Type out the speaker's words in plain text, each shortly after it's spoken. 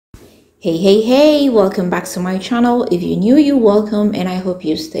Hey, welcome back to my channel. If you're new, you're welcome and I hope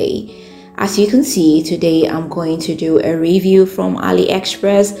you stay. As you can see, today I'm going to do a review from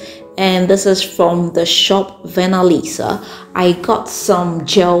AliExpress, and this is from the shop Venalisa. I got some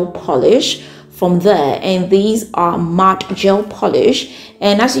gel polish from there, and these are matte gel polish,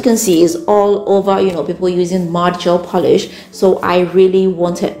 and as you can see, it's all over, people using matte gel polish, so I really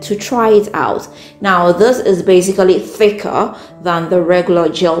wanted to try it out. Now this is basically thicker than the regular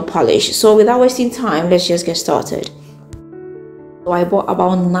gel polish, so without wasting time, let's just get started. So I bought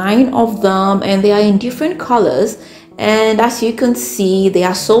about 9 of them, and they are in different colors, and as you can see, they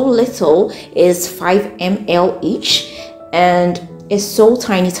are so little. It's 5 ml each, and it's so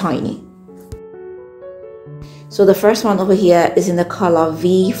tiny. So the first one over here is in the color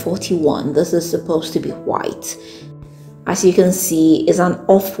V41. This is supposed to be white. As you can see, it's an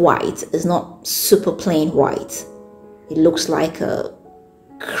off-white. It's not super plain white. It looks like a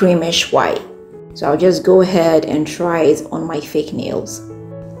creamish white. So I'll just go ahead and try it on my fake nails.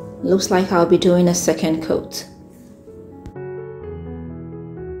 Looks like I'll be doing a second coat.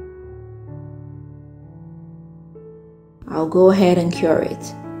 I'll go ahead and cure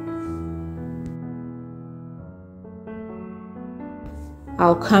it.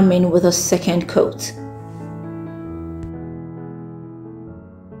 I'll come in with a second coat.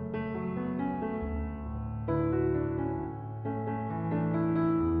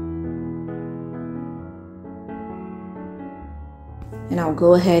 And I'll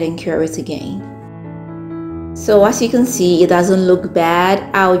go ahead and cure it again. So as you can see, it doesn't look bad.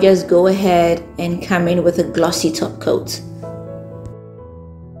 I'll just go ahead and come in with a glossy top coat.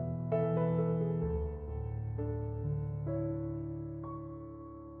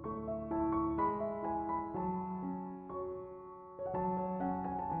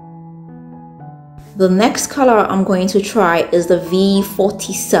 The next color I'm going to try is the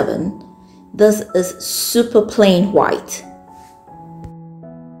V47. This is super plain white.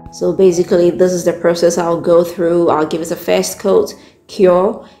 So basically, this is the process I'll go through. I'll give it a first coat,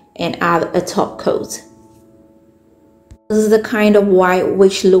 cure, and add a top coat. This is the kind of white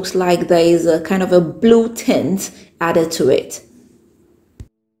which looks like there is a kind of a blue tint added to it.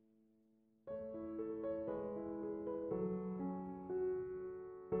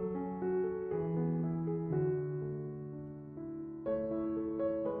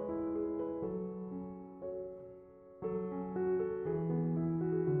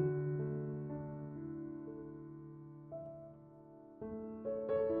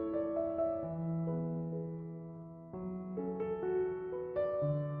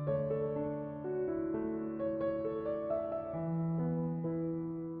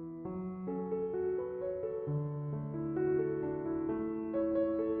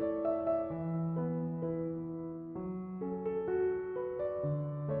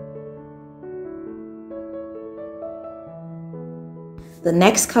 The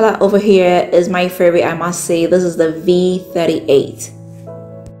next color over here is my favorite, I must say. This is the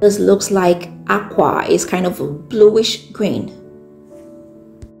V38. This looks like aqua. It's kind of a bluish green,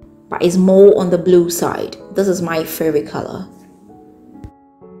 but it's more on the blue side. This is my favorite color.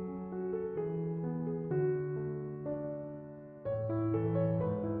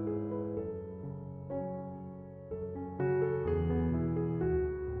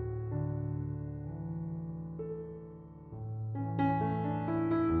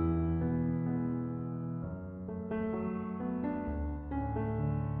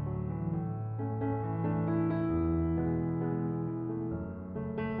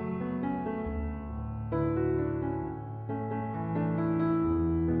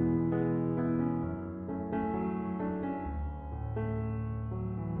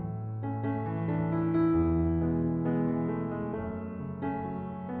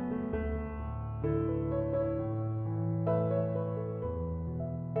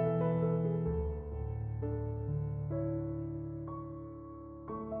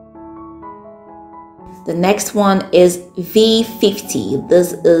 The next one is V50.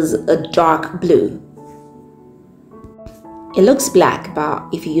 This is a dark blue. It looks black, but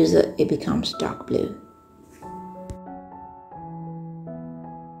if you use it, it becomes dark blue.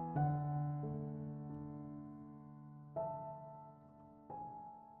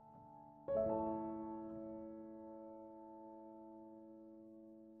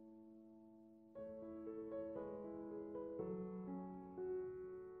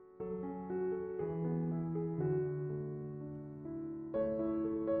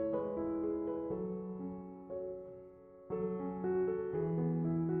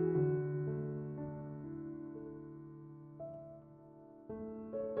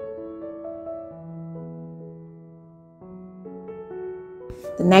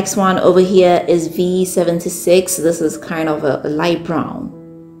 The next one over here is V76. This is kind of a light brown.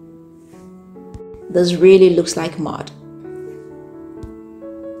 This really looks like mud.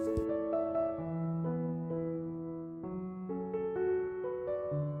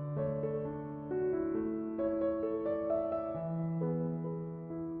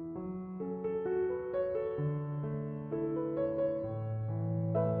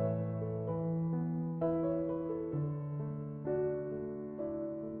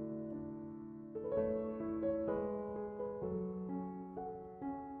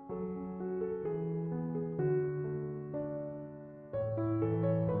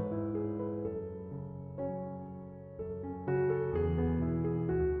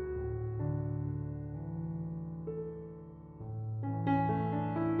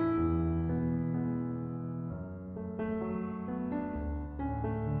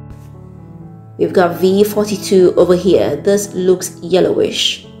 We've got V42 over here. This looks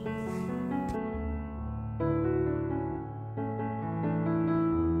yellowish.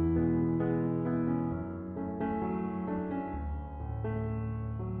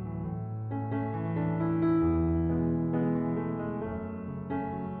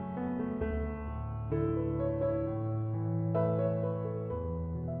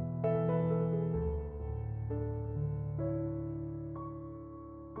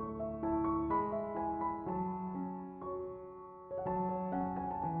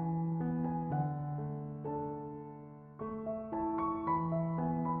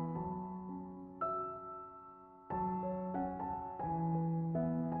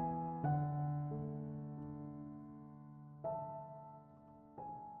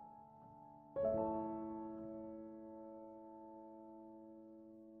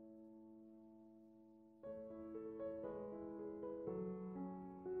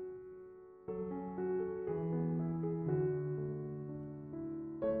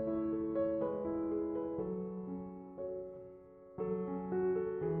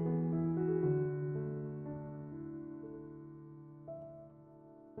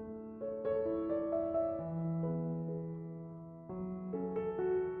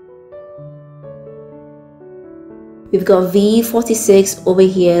 We've got V46 over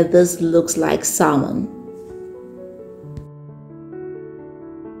here. This looks like salmon.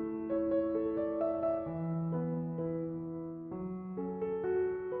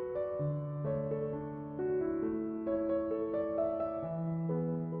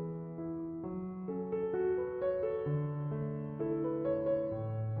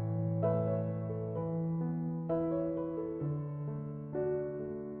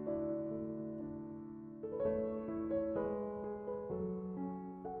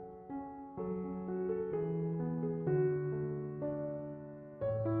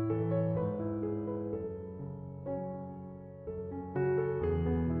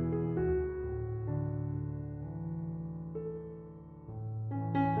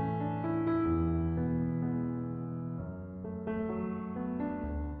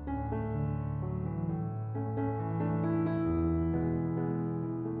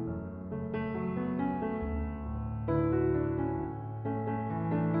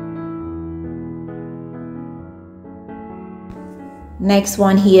 Next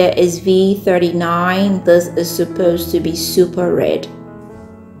one here is V39. This is supposed to be super red.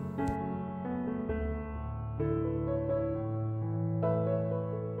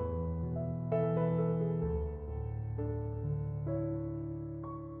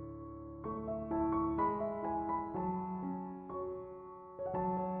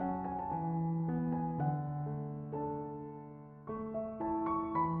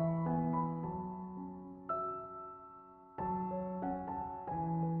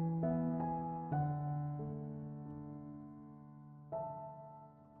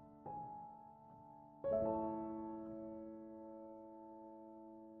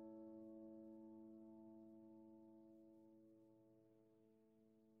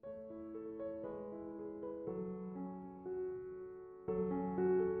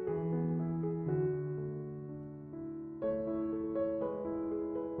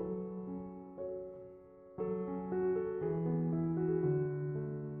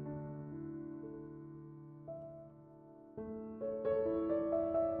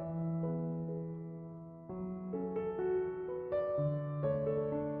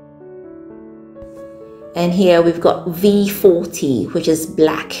 And here we've got V40, which is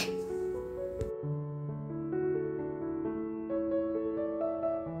black.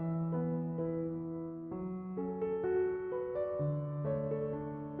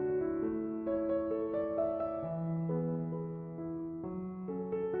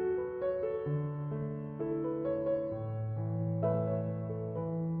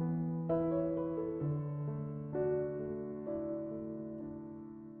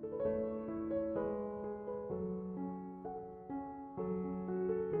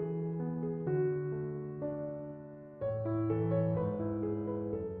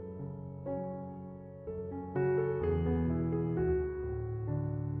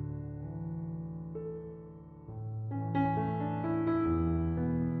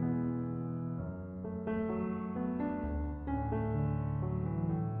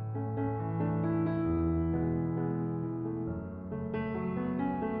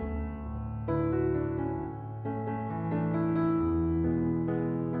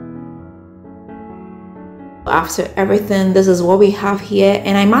 after everything, this is what we have here,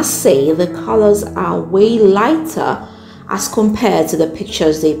 and I must say the colors are way lighter as compared to the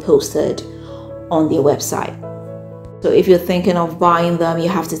pictures they posted on their website. So if you're thinking of buying them, you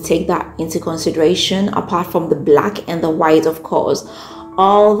have to take that into consideration. Apart from the black and the white, of course,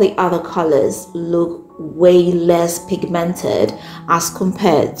 all the other colors look way less pigmented as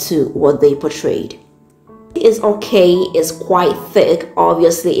compared to what they portrayed. It's okay, it's quite thick.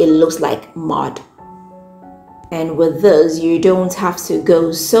 Obviously it looks like mud, and with this you don't have to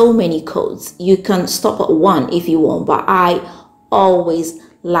go so many coats. You can stop at one if you want, but I always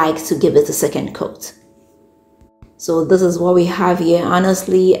like to give it a second coat. So this is what we have here.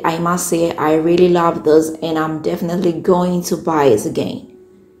 Honestly, I must say I really love this, and I'm definitely going to buy it again.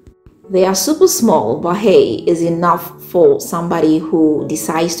 They are super small, but hey, is enough for somebody who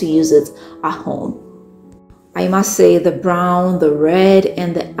decides to use it at home. I must say the brown, the red,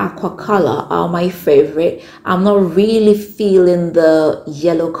 and the aqua color are my favorite. I'm not really feeling the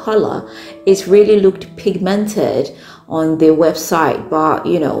yellow color. It's really looked pigmented on their website, but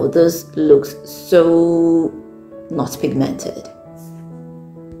you know, this looks so not pigmented.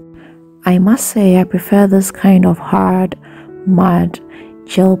 I must say I prefer this kind of hard mud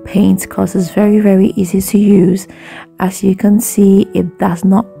gel paint because it's very easy to use. As you can see, it does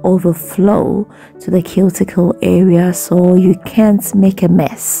not overflow to the cuticle area, so you can't make a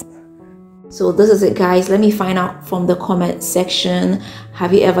mess. So this is it, guys. Let me find out from the comment section,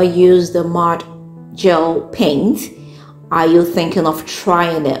 have you ever used the mud gel paint? Are you thinking of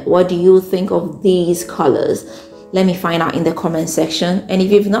trying it? What do you think of these colors? Let me find out in the comment section. And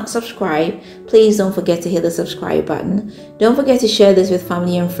if you've not subscribed, please don't forget to hit the subscribe button. Don't forget to share this with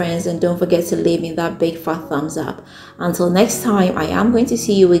family and friends, and don't forget to leave me that big fat thumbs up. Until next time, I am going to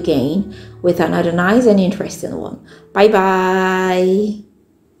see you again with another nice and interesting one. Bye bye.